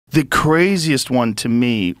The craziest one to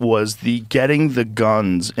me was the getting the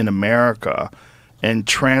guns in America and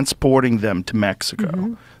transporting them to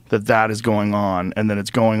Mexico. That is going on, and then it's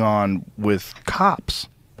going on with cops.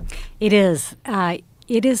 It is.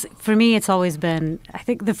 It is, for me, it's always been, I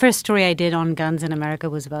think the first story I did on guns in America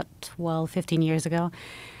was about 12, 15 years ago,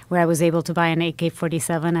 where I was able to buy an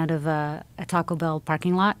AK-47 out of a Taco Bell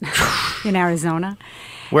parking lot in Arizona.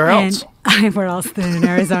 Where else? Where else than in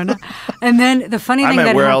Arizona? And then the funny thing that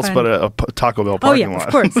happened... where else but a Taco Bell parking lot?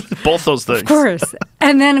 Of course. Both those things. Of course.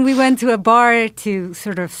 And then we went to a bar to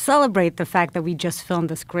sort of celebrate the fact that we just filmed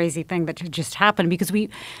this crazy thing that had just happened, because we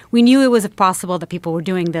knew it was possible that people were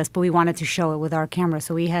doing this, but we wanted to show it with our camera.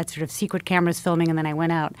 So we had sort of secret cameras filming, and then I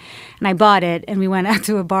went out and I bought it, and we went out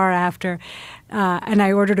to a bar after, and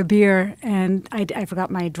I ordered a beer, and I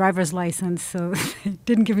forgot my driver's license, so they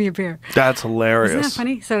didn't give me a beer. That's hilarious. Isn't that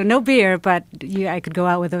funny? So no beer, but I could go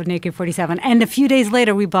out with an AK-47. And a few days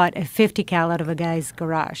later, we bought a 50 cal out of a guy's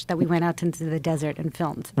garage that we went out into the desert and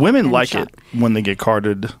filmed. Women and like shot. it when they get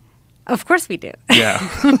carded. Of course we do. Yeah.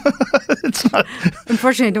 It's not...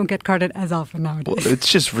 Unfortunately, I don't get carded as often nowadays. Well,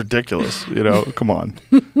 it's just ridiculous, come on.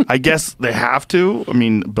 I guess they have to,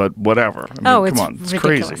 but whatever. It's come on, it's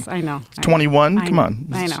ridiculous. crazy. I know. It's 21, come know. on.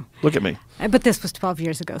 I know. Look at me. But this was 12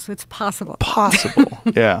 years ago, so it's possible.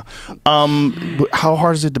 Yeah. How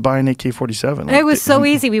hard is it to buy an AK-47? It was so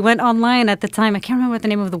easy. We went online at the time. I can't remember what the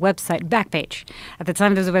name of the website, Backpage. At the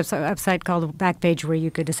time, there was a website called Backpage where you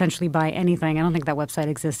could essentially buy anything. I don't think that website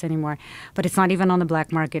exists anymore. But it's not even on the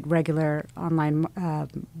black market, regular online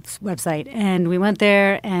website. And we went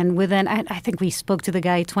there, and within, I think we spoke to the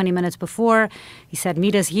guy 20 minutes before. He said,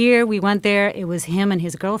 meet us here. We went there. It was him and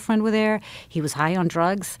his girlfriend were there. He was high on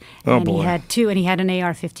drugs. Oh, and boy. He had an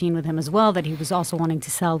AR-15 with him as well that he was also wanting to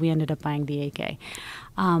sell. We ended up buying the AK.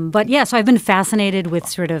 But yeah, so I've been fascinated with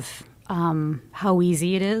sort of how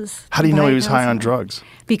easy it is. How do you know he was high on drugs?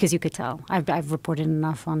 Because you could tell. I've reported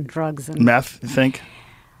enough on drugs. And meth, you think?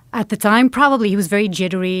 At the time, probably. He was very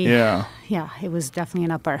jittery. Yeah. Yeah, it was definitely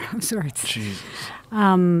an upper of sorts. Jesus.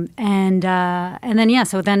 And then,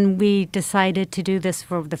 so then we decided to do this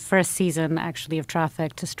for the first season, actually, of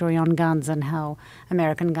Trafficked, a story on guns and how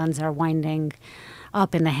American guns are winding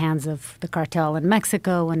up in the hands of the cartel in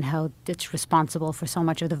Mexico and how it's responsible for so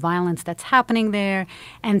much of the violence that's happening there.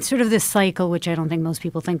 And sort of this cycle, which I don't think most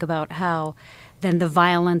people think about, how then the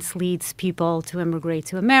violence leads people to immigrate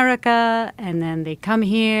to America, and then they come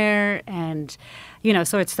here, and,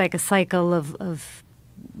 so it's like a cycle of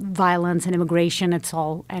violence and immigration,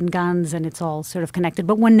 and guns, and it's all sort of connected.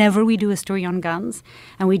 But whenever we do a story on guns,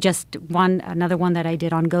 and another one that I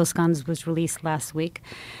did on ghost guns was released last week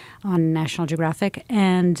on National Geographic,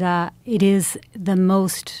 and it is the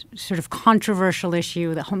most sort of controversial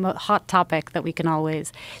issue, the hot topic that we can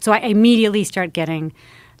always... So I immediately start getting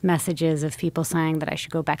messages of people saying that I should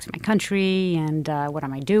go back to my country, and what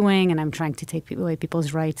am I doing, and I'm trying to take away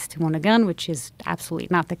people's rights to own a gun, which is absolutely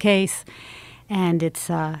not the case. And it's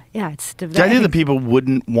it's the idea that people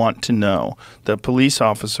wouldn't want to know that police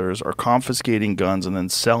officers are confiscating guns and then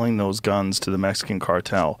selling those guns to the Mexican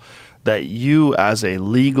cartel, that you as a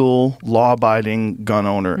legal, law-abiding gun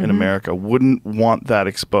owner in America wouldn't want that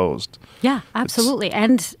exposed. Yeah, absolutely.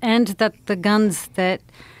 And that the guns that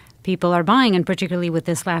people are buying, and particularly with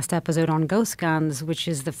this last episode on ghost guns, which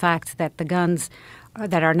is the fact that the guns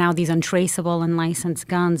that are now these untraceable and licensed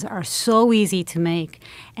guns are so easy to make,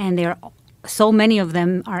 and so many of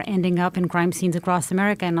them are ending up in crime scenes across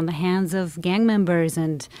America and on the hands of gang members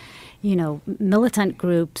and, militant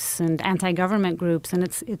groups and anti-government groups, and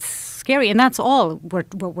it's scary. And that's all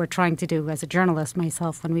what we're trying to do as a journalist,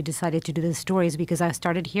 myself, when we decided to do these stories, because I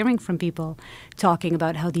started hearing from people talking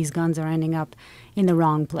about how these guns are ending up in the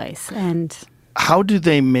wrong place. And how do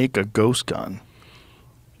they make a ghost gun?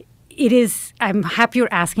 It is. I'm happy you're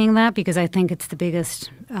asking that, because I think it's the biggest.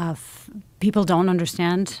 People don't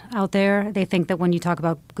understand out there. They think that when you talk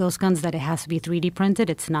about ghost guns that it has to be 3D printed.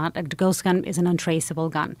 It's not. A ghost gun is an untraceable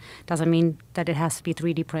gun. Doesn't mean that it has to be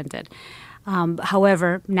 3D printed.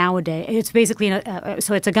 However, nowadays, it's basically,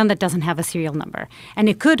 so it's a gun that doesn't have a serial number. And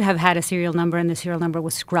it could have had a serial number, and the serial number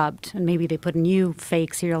was scrubbed, and maybe they put a new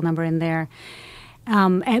fake serial number in there.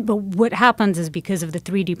 But what happens is, because of the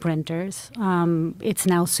 3D printers, it's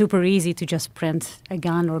now super easy to just print a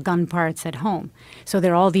gun or gun parts at home. So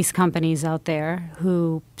there are all these companies out there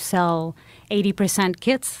who sell 80%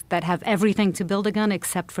 kits that have everything to build a gun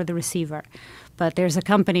except for the receiver. But there's a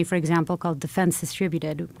company, for example, called Defense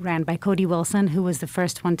Distributed, ran by Cody Wilson, who was the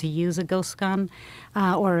first one to use a ghost gun,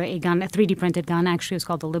 or a 3D printed gun. Actually, it was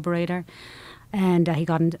called the Liberator. And he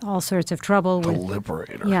got in all sorts of trouble. The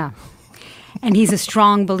Liberator. Yeah. And he's a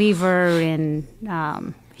strong believer in,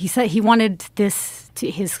 he said he wanted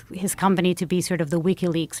his company to be sort of the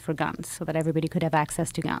WikiLeaks for guns, so that everybody could have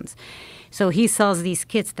access to guns. So he sells these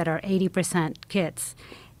kits that are 80% kits,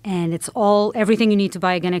 and it's everything you need to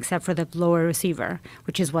buy a gun except for the lower receiver,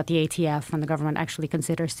 which is what the ATF and the government actually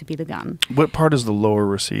considers to be the gun. What part is the lower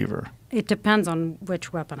receiver? It depends on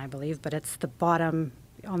which weapon, I believe, but it's the bottom.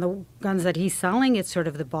 On the guns that he's selling, it's sort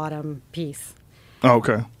of the bottom piece. Oh,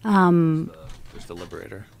 okay. There's the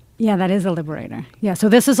Liberator. Yeah, that is a Liberator. Yeah, so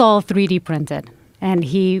this is all 3D printed, and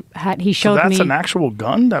he showed me. So that's an actual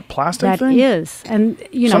gun, that plastic thing? That is, and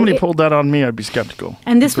somebody pulled that on me, I'd be skeptical.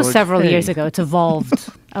 And this was several years ago. It's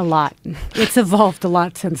evolved a lot. It's evolved a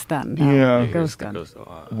lot since then. Yeah. Ghost gun.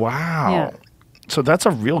 Wow. Yeah. So that's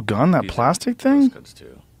a real gun, that plastic thing? Ghost guns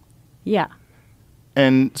too. Yeah.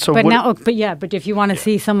 And so, but if you want to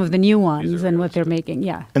see some of the new ones and what they're making,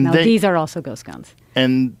 and these are also ghost guns.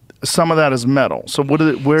 And some of that is metal. So where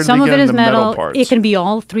do some they of get it is the metal parts? It can be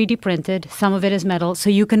all 3D printed. Some of it is metal, so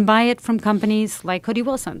you can buy it from companies like Hoodie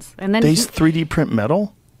Wilson's. And then they 3D print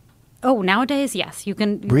metal? Oh, nowadays, yes, you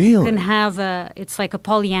can. Really? You can have it's like a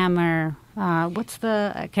polymer.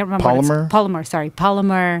 I can't remember. Polymer.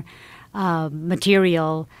 Polymer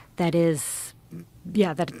material that is.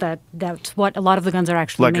 Yeah, that's what a lot of the guns are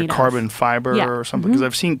actually like made a carbon fiber Yeah. or something. Because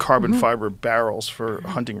I've seen carbon fiber barrels for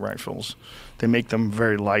hunting rifles. They make them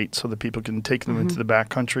very light so that people can take them into the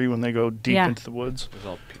backcountry when they go deep into the woods. There's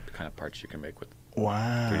all the kind of parts you can make with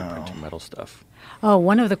 3D printed metal stuff. Oh,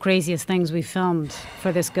 one of the craziest things we filmed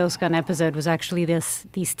for this Ghost Gun episode was actually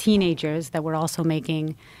these teenagers that were also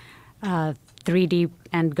making 3D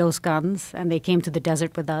and ghost guns, and they came to the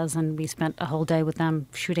desert with us, and we spent a whole day with them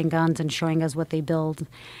shooting guns and showing us what they build.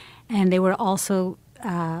 And they were also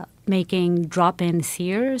making drop-in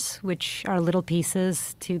sears, which are little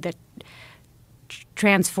pieces that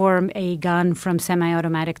transform a gun from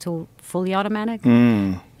semi-automatic to fully automatic.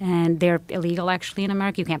 And they're illegal actually in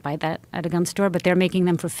America. You can't buy that at a gun store, but they're making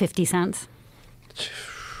them for 50 cents.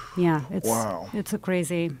 Yeah, it's a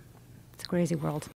crazy world.